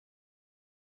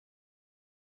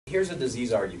Here's a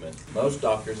disease argument. Most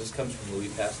doctors, this comes from Louis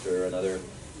Pasteur and other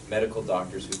medical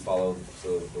doctors who follow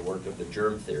the work of the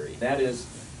germ theory. That is,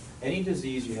 any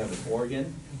disease, you have an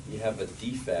organ, you have a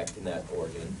defect in that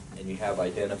organ, and you have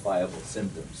identifiable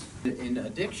symptoms. In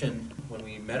addiction, when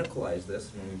we medicalize this,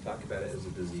 when we talk about it as a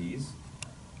disease,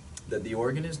 that the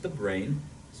organ is the brain.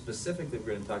 Specifically, we're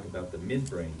going to talk about the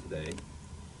midbrain today.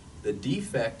 The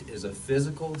defect is a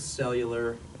physical,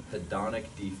 cellular, hedonic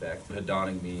defect.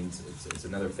 Hedonic means, it's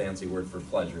another fancy word for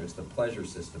pleasure. It's the pleasure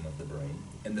system of the brain.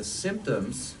 And the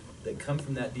symptoms that come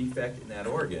from that defect in that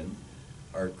organ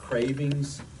are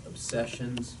cravings,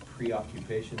 obsessions,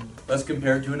 preoccupation. Let's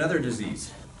compare it to another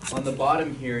disease. On the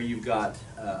bottom here, you've got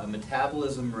a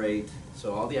metabolism rate,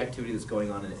 so all the activity that's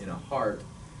going on in a heart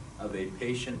of a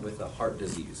patient with a heart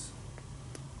disease.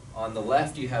 On the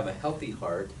left, you have a healthy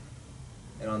heart,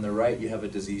 and on the right, you have a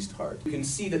diseased heart. You can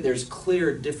see that there's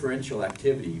clear differential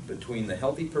activity between the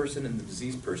healthy person and the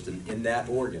diseased person in that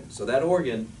organ. So that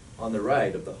organ on the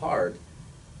right of the heart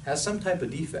has some type of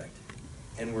defect,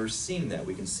 and we're seeing that.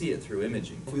 We can see it through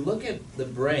imaging. If we look at the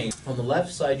brain, on the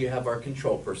left side, you have our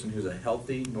control person, who's a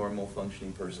healthy, normal,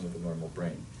 functioning person with a normal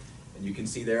brain. And you can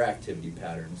see their activity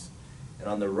patterns. And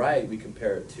on the right, we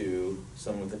compare it to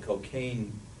someone with a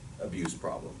cocaine abuse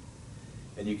problem.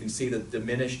 And you can see the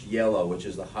diminished yellow, which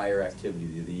is the higher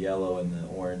activity, the yellow and the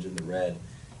orange and the red.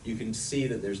 You can see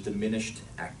that there's diminished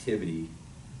activity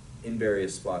in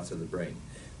various spots of the brain.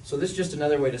 So this is just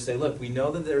another way to say, look, we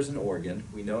know that there's an organ,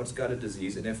 we know it's got a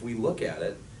disease, and if we look at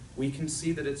it, we can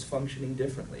see that it's functioning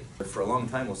differently. For a long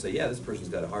time, we'll say, yeah, this person's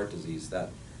got a heart disease, that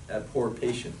poor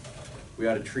patient, we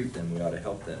ought to treat them, we ought to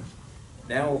help them.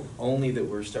 Now, only that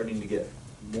we're starting to get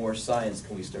more science,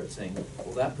 can we start saying,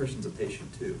 well, that person's a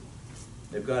patient too.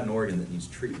 They've got an organ that needs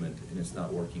treatment and it's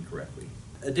not working correctly.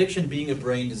 Addiction being a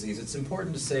brain disease, it's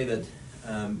important to say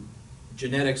that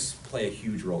genetics play a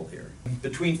huge role here.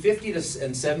 Between 50 and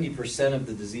 70% of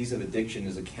the disease of addiction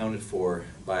is accounted for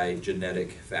by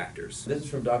genetic factors. This is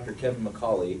from Dr. Kevin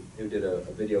McCauley, who did a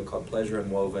video called Pleasure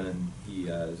Unwoven, and he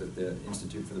is at the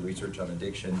Institute for the Research on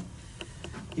Addiction.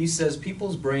 He says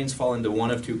people's brains fall into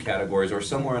one of two categories, or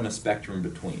somewhere on a spectrum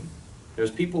between.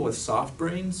 There's people with soft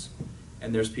brains,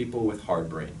 and there's people with hard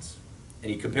brains.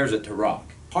 And he compares it to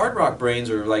rock. Hard rock brains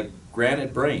are like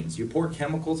granite brains. You pour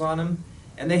chemicals on them,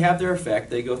 and they have their effect.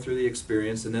 They go through the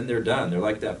experience, and then they're done. They're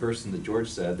like that person that George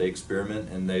said. They experiment,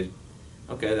 and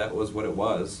okay, that was what it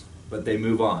was, but they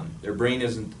move on. Their brain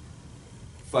isn't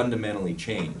fundamentally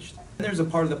changed. And there's a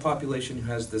part of the population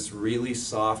who has this really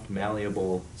soft,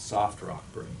 malleable, soft rock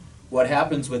brain. What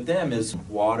happens with them is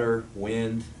water,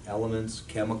 wind, elements,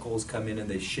 chemicals come in, and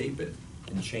they shape it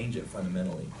and change it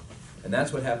fundamentally. And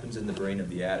that's what happens in the brain of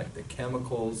the addict. The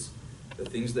chemicals, the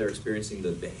things they're experiencing,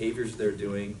 the behaviors they're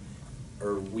doing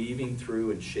are weaving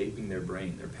through and shaping their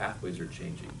brain. Their pathways are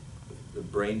changing. The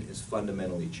brain is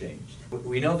fundamentally changed.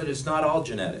 We know that it's not all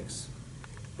genetics,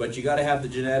 but you got to have the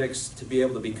genetics to be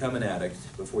able to become an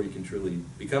addict before you can truly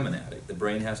become an addict. The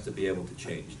brain has to be able to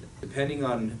change. Depending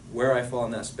on where I fall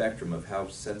on that spectrum of how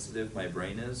sensitive my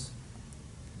brain is,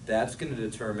 that's going to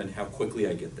determine how quickly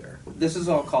I get there. This is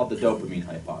all called the dopamine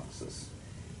hypothesis.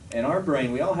 In our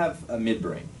brain, we all have a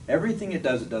midbrain. Everything it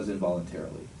does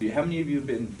involuntarily. How many of you have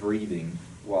been breathing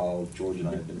while George and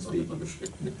I have been speaking?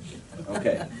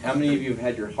 Okay. How many of you have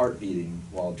had your heart beating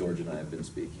while George and I have been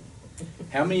speaking?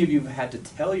 How many of you have had to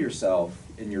tell yourself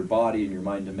in your body and your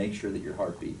mind to make sure that your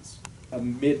heart beats? A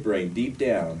midbrain, deep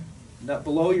down, not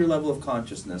below your level of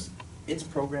consciousness, it's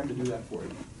programmed to do that for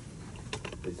you.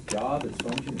 Its job, its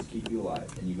function is keep you alive,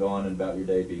 and you go on about your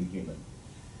day being human.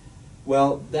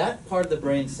 Well, that part of the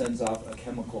brain sends off a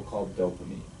chemical called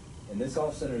dopamine, and this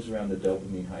all centers around the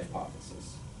dopamine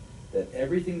hypothesis, that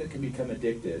everything that can become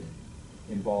addicted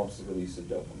involves the release of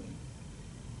dopamine.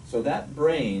 So that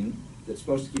brain that's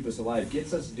supposed to keep us alive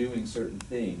gets us doing certain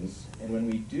things, and when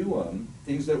we do them,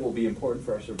 things that will be important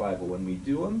for our survival, when we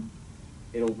do them,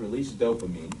 it'll release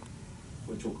dopamine,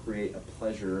 which will create a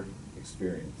pleasure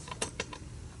experience.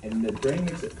 And the brain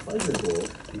makes it pleasurable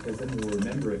because then we'll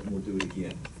remember it and we'll do it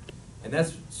again. And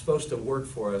that's supposed to work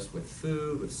for us with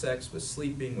food, with sex, with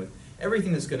sleeping, with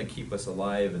everything that's going to keep us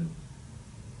alive and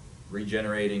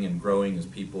regenerating and growing as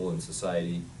people and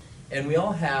society. And we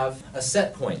all have a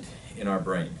set point in our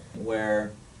brain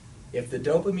where if the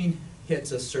dopamine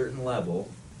hits a certain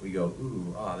level, we go,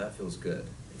 ooh, that feels good.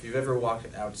 If you've ever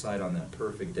walked outside on that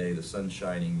perfect day, the sun's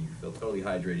shining, you feel totally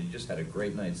hydrated, you just had a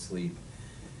great night's sleep,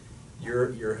 your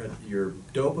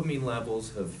dopamine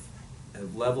levels have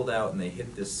leveled out and they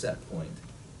hit this set point,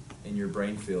 and your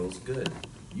brain feels good.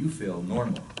 You feel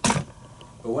normal.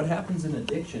 But what happens in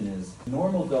addiction is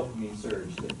normal dopamine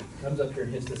surge that comes up here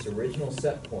and hits this original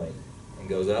set point and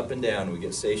goes up and down. We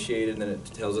get satiated, and then it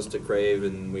tells us to crave,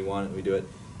 and we want it, we do it.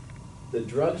 The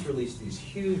drugs release these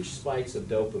huge spikes of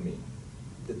dopamine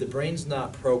that the brain's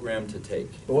not programmed to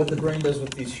take. But what the brain does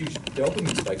with these huge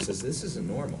dopamine spikes is, this isn't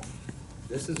normal.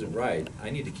 This isn't right. I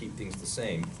need to keep things the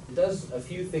same. It does a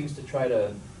few things to try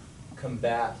to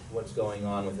combat what's going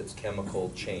on with its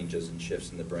chemical changes and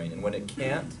shifts in the brain. And when it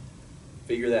can't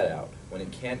figure that out, when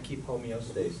it can't keep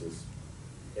homeostasis,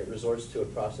 it resorts to a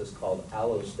process called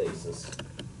allostasis,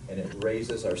 and it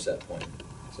raises our set point.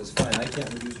 It says, fine, I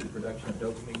can't reduce your production of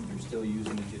dopamine, you're still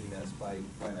using and getting that spike.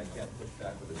 Fine, I can't push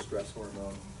back with a stress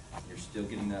hormone, you're still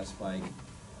getting that spike.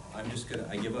 I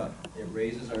give up. It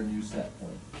raises our new set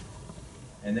point.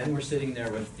 And then we're sitting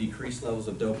there with decreased levels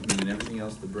of dopamine and everything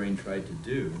else the brain tried to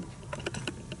do,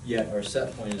 yet our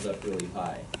set point is up really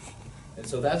high. And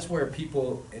so that's where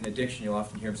people in addiction, you'll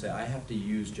often hear them say, I have to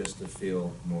use just to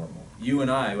feel normal. You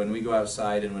and I, when we go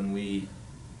outside and when we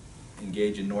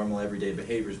engage in normal everyday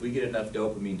behaviors, we get enough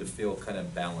dopamine to feel kind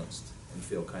of balanced and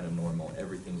feel kind of normal.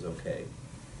 Everything's okay.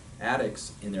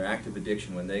 Addicts, in their active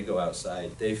addiction, when they go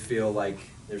outside, they feel like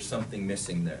there's something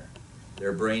missing there.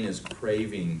 Their brain is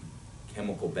craving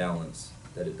chemical balance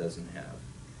that it doesn't have.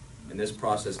 And this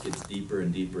process gets deeper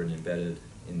and deeper and embedded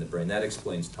in the brain. That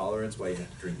explains tolerance, why you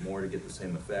have to drink more to get the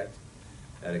same effect.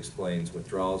 That explains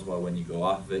withdrawals, why when you go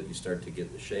off of it, you start to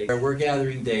get the shake. We're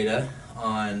gathering data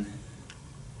on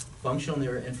functional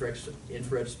near-infrared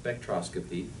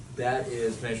spectroscopy. That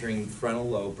is measuring frontal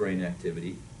lobe brain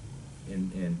activity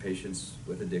in patients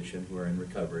with addiction who are in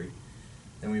recovery.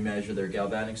 Then we measure their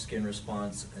galvanic skin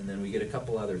response, and then we get a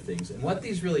couple other things. And what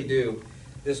these really do,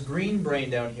 this green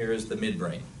brain down here is the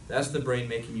midbrain. That's the brain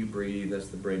making you breathe, that's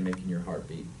the brain making your heart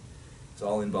beat. It's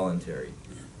all involuntary.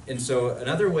 And so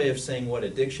another way of saying what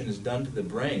addiction has done to the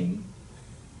brain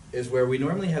is where we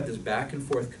normally have this back and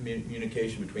forth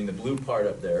communication between the blue part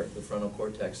up there, the frontal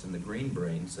cortex, and the green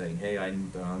brain saying, hey,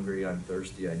 I'm hungry, I'm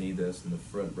thirsty, I need this, and the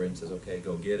front brain says, okay,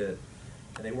 go get it.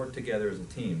 And they work together as a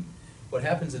team. What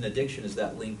happens in addiction is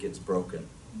that link gets broken.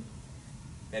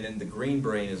 And then the green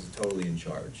brain is totally in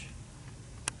charge.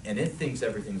 And it thinks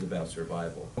everything's about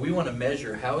survival. We want to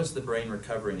measure how is the brain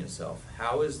recovering itself?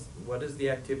 What is the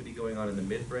activity going on in the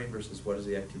midbrain versus what is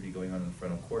the activity going on in the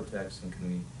frontal cortex? And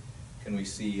can we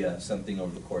see something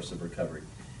over the course of recovery?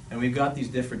 And we've got these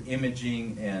different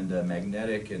imaging and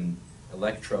magnetic and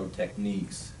electrode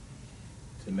techniques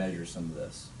to measure some of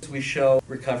this. We show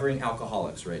recovering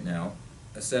alcoholics right now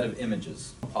a set of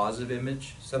images. A positive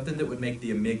image, something that would make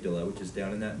the amygdala, which is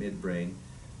down in that midbrain,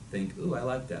 think, ooh, I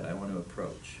like that, I want to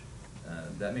approach.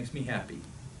 That makes me happy.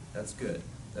 That's good.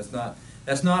 That's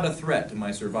not a threat to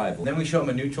my survival. Then we show them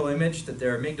a neutral image that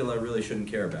their amygdala really shouldn't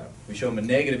care about. We show them a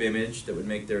negative image that would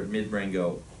make their midbrain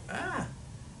go, ah,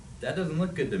 that doesn't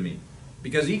look good to me.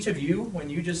 Because each of you, when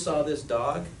you just saw this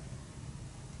dog,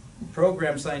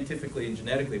 programmed scientifically and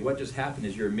genetically, what just happened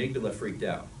is your amygdala freaked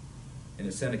out. And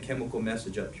it sent a chemical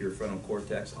message up to your frontal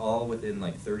cortex, all within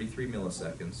like 33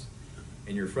 milliseconds.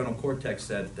 And your frontal cortex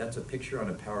said, that's a picture on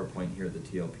a PowerPoint here at the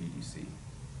TLPDC.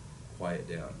 Quiet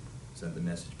down. Sent the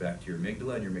message back to your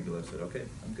amygdala, and your amygdala said, okay,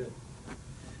 I'm good.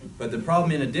 But the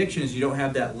problem in addiction is you don't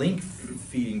have that link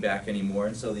feeding back anymore,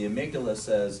 and so the amygdala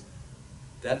says,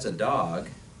 that's a dog,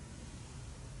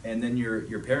 and then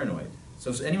you're paranoid.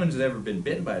 So anyone who's ever been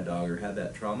bitten by a dog or had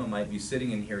that trauma might be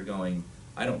sitting in here going,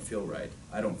 I don't feel right,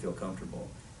 I don't feel comfortable,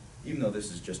 even though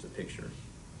this is just a picture,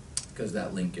 because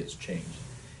that link gets changed.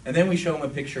 And then we show them a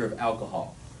picture of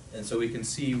alcohol, and so we can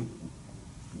see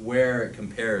where it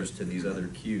compares to these other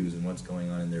cues and what's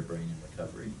going on in their brain in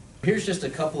recovery. Here's just a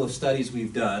couple of studies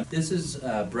we've done. This is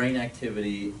brain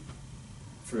activity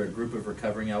for a group of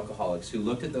recovering alcoholics who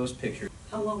looked at those pictures.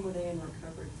 How long were they in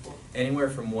recovery for? Anywhere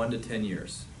from 1 to 10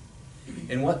 years.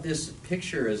 And what this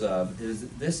picture is of is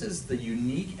this is the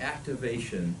unique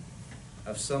activation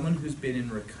of someone who's been in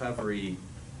recovery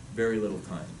very little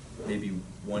time, maybe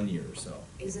 1 year or so.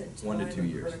 Is it 1 to 2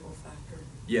 years? A critical factor?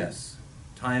 Yes.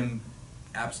 Time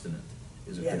abstinent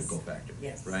is a Yes. critical factor,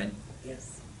 Yes. right?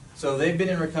 Yes. So they've been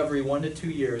in recovery 1 to 2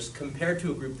 years compared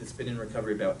to a group that's been in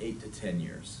recovery about 8 to 10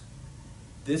 years.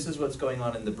 This is what's going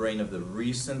on in the brain of the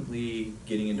recently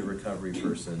getting into recovery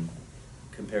person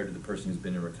compared to the person who's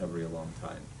been in recovery a long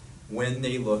time when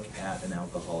they look at an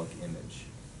alcoholic image.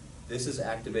 This is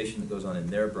activation that goes on in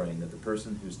their brain that the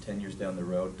person who's 10 years down the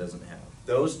road doesn't have.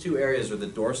 Those two areas are the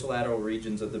dorsolateral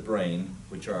regions of the brain,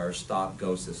 which are our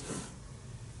stop-go system.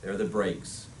 They're the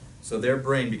brakes. So their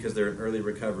brain, because they're in early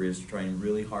recovery, is trying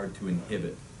really hard to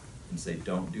inhibit and say,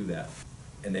 don't do that.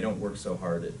 And they don't work so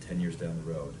hard at 10 years down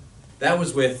the road. That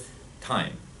was with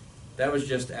time. That was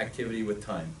just activity with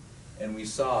time. And we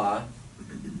saw,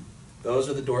 those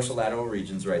are the dorsolateral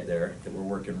regions right there that were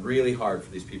working really hard for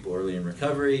these people early in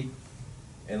recovery,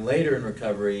 and later in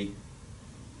recovery,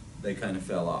 they kind of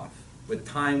fell off. With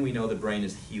time, we know the brain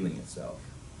is healing itself.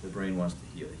 The brain wants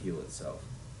to heal itself.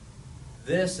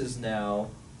 This is now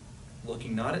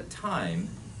looking not at time,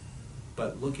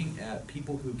 but looking at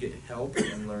people who get help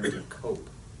and learn to cope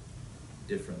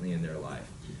differently in their life.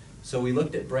 So we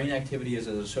looked at brain activity as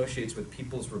it associates with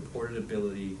people's reported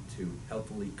ability to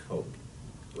healthily cope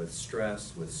with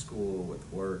stress, with school, with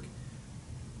work,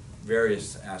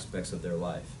 various aspects of their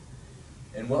life.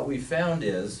 And what we found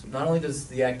is, not only does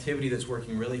the activity that's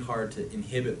working really hard to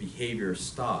inhibit behavior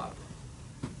stop,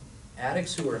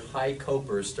 addicts who are high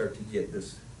copers start to get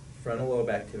this frontal lobe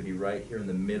activity right here in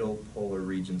the middle polar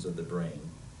regions of the brain,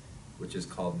 which is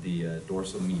called the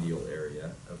dorsal medial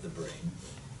area of the brain.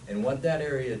 And what that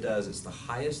area does, it's the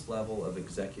highest level of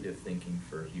executive thinking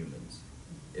for humans.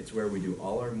 It's where we do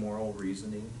all our moral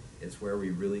reasoning. It's where we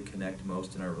really connect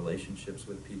most in our relationships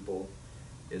with people.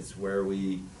 It's where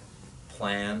we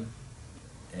plan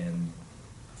and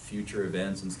future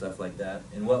events and stuff like that.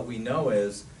 And what we know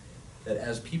is that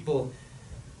as people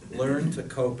learn to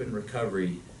cope in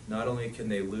recovery, not only can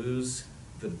they lose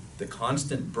the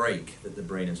constant brake that the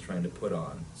brain is trying to put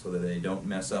on so that they don't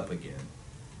mess up again,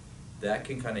 that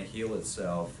can kind of heal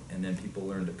itself, and then people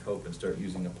learn to cope and start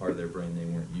using a part of their brain they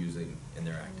weren't using in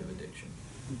their active addiction.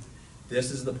 This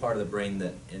is the part of the brain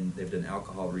that, and they've done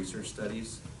alcohol research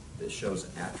studies, that shows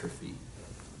atrophy.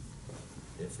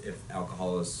 If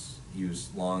alcohol is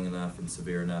used long enough and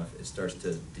severe enough, it starts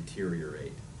to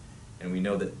deteriorate. And we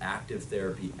know that active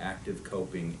therapy, active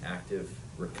coping, active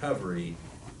recovery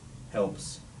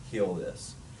helps heal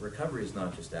this. Recovery is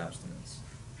not just abstinence.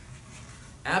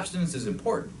 Abstinence is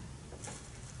important.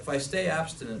 If I stay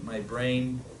abstinent, my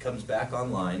brain comes back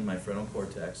online, my frontal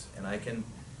cortex, and I can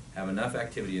have enough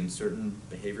activity in certain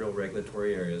behavioral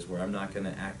regulatory areas where I'm not going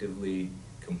to actively,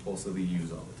 compulsively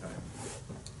use all the time.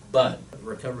 But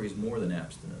recovery is more than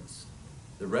abstinence.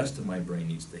 The rest of my brain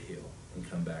needs to heal and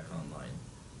come back online.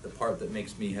 The part that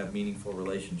makes me have meaningful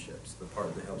relationships, the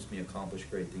part that helps me accomplish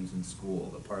great things in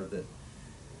school, the part that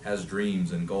has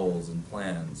dreams and goals and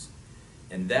plans.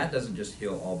 And that doesn't just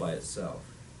heal all by itself.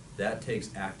 That takes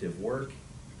active work,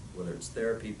 whether it's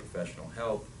therapy, professional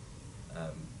help,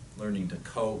 learning to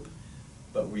cope.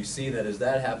 But we see that as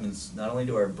that happens, not only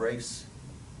do our brakes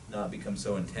not become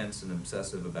so intense and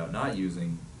obsessive about not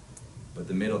using, but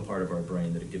the middle part of our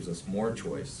brain, that it gives us more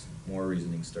choice, more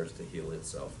reasoning, starts to heal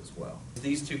itself as well.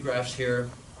 These two graphs here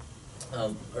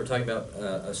are talking about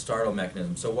a startle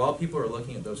mechanism. So while people are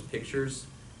looking at those pictures,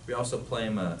 we also play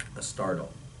them a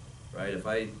startle, right? If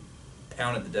I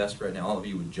pound at the desk right now, all of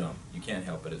you would jump. You can't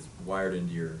help it. It's wired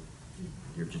into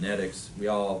your genetics. We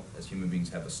all, as human beings,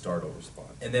 have a startle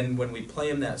response. And then when we play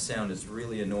them that sound, it's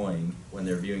really annoying when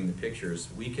they're viewing the pictures.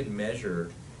 We can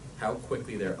measure how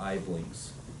quickly their eye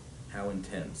blinks, how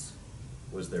intense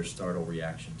was their startle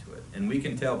reaction to it. And we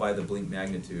can tell by the blink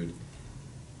magnitude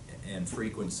and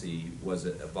frequency, was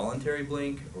it a voluntary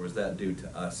blink, or was that due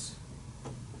to us,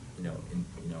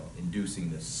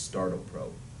 inducing this startle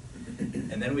probe?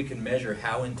 And then we can measure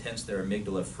how intense their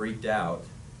amygdala freaked out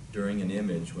during an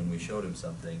image when we showed them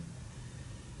something,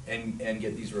 and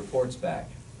get these reports back.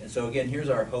 And so again, here's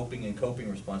our hoping and coping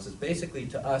responses. Basically,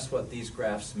 to us, what these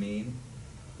graphs mean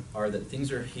are that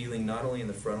things are healing not only in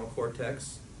the frontal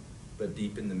cortex, but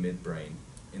deep in the midbrain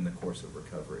in the course of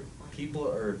recovery. People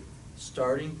are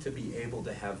starting to be able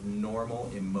to have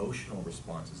normal emotional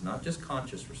responses, not just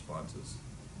conscious responses,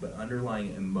 but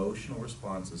underlying emotional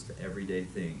responses to everyday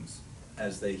things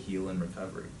as they heal in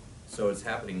recovery. So it's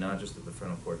happening not just at the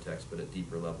frontal cortex, but at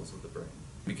deeper levels of the brain.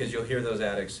 Because you'll hear those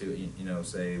addicts who,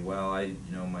 say, well,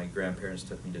 my grandparents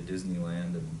took me to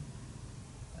Disneyland and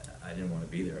I didn't want to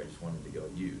be there, I just wanted to go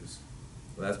use.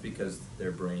 Well, that's because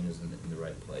their brain isn't in the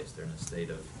right place. They're in a state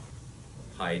of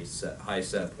high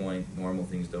set point, normal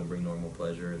things don't bring normal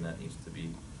pleasure, and that needs to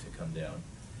come down.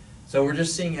 So we're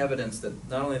just seeing evidence that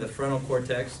not only the frontal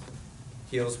cortex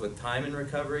heals with time in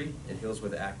recovery, it heals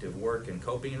with active work and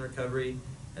coping in recovery,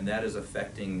 and that is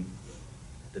affecting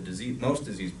the most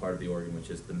diseased part of the organ, which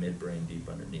is the midbrain deep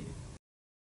underneath.